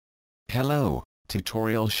Hello,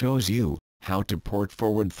 tutorial shows you how to port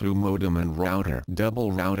forward through modem and router.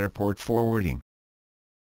 Double router port forwarding.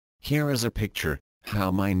 Here is a picture,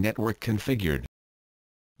 how my network configured.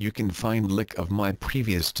 You can find link of my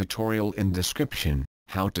previous tutorial in description,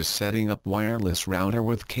 how to setting up wireless router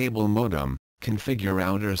with cable modem, configure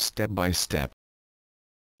router step by step.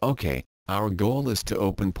 Okay, our goal is to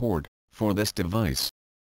open port for this device.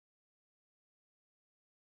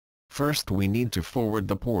 First we need to forward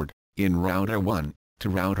the port in router 1 to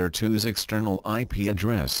router 2's external IP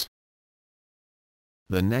address.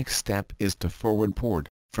 The next step is to forward port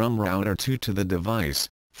from router 2 to the device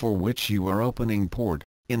for which you are opening port.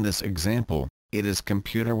 In this example, it is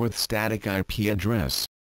computer with static IP address.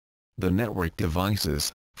 The network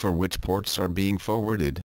devices for which ports are being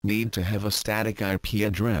forwarded need to have a static IP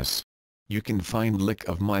address. You can find link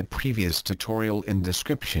of my previous tutorial in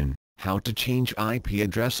description, how to change IP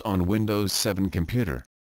address on Windows 7 computer.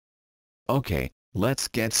 Okay, let's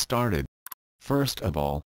get started. First of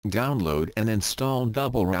all, download and install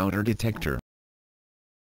Double Router Detector.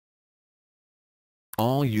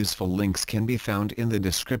 All useful links can be found in the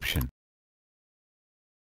description.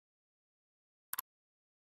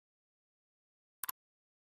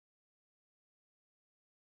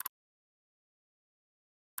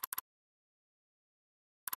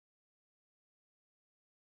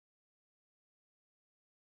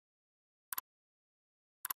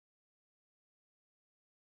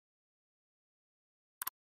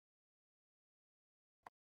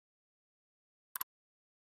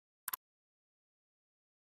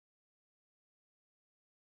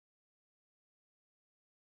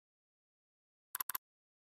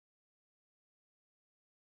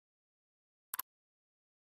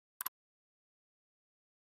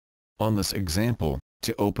 On this example,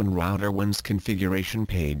 to open router 1's configuration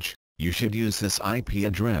page, you should use this IP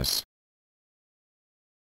address.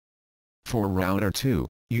 For router 2,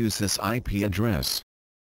 use this IP address.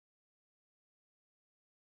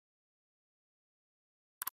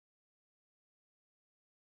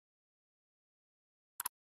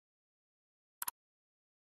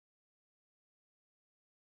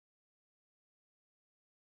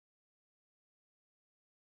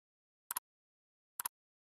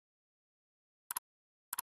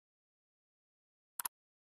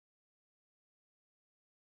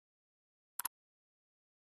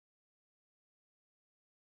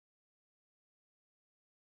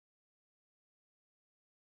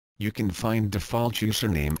 You can find default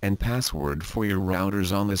username and password for your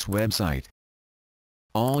routers on this website.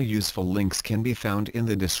 All useful links can be found in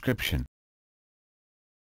the description.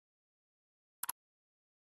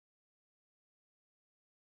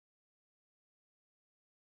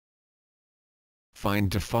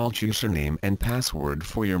 Find default username and password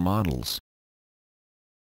for your models.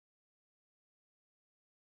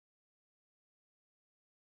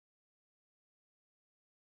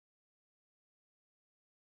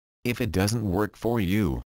 If it doesn't work for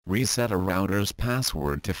you, reset a router's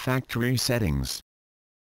password to factory settings.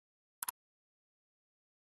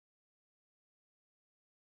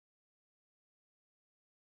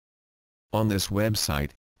 On this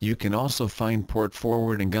website, you can also find port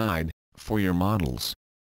forwarding guide for your models.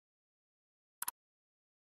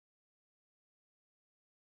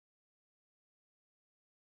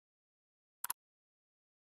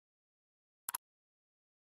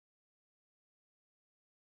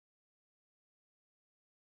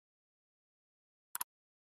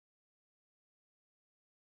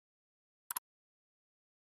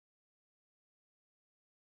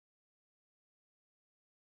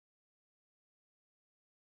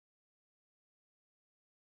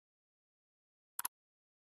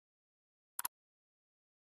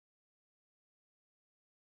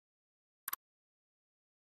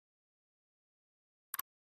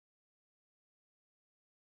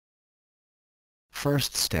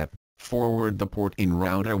 First step, forward the port in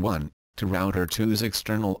router 1 to router 2's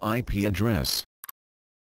external IP address.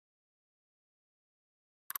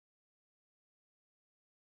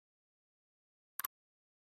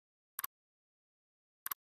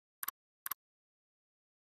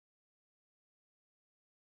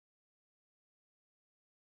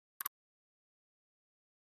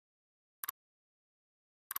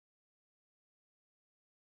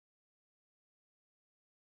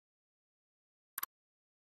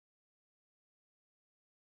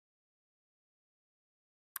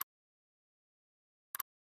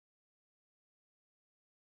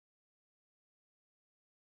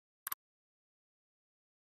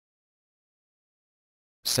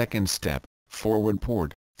 Second step, forward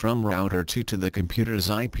port from router 2 to the computer's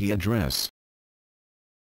IP address.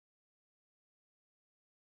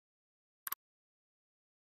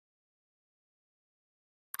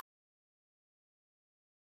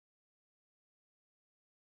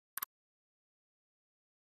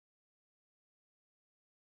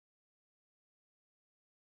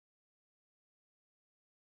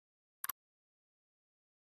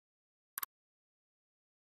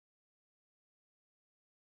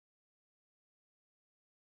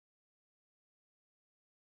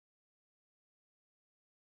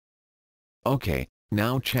 OK,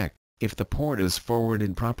 now check if the port is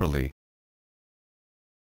forwarded properly.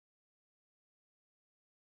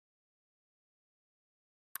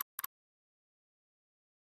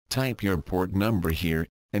 Type your port number here,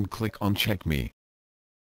 and click on Check Me.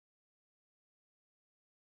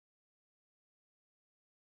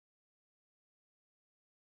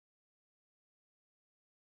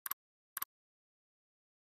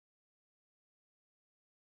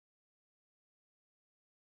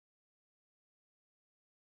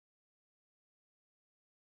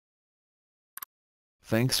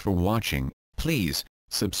 Thanks for watching. Please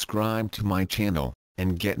subscribe to my channel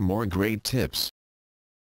and get more great tips.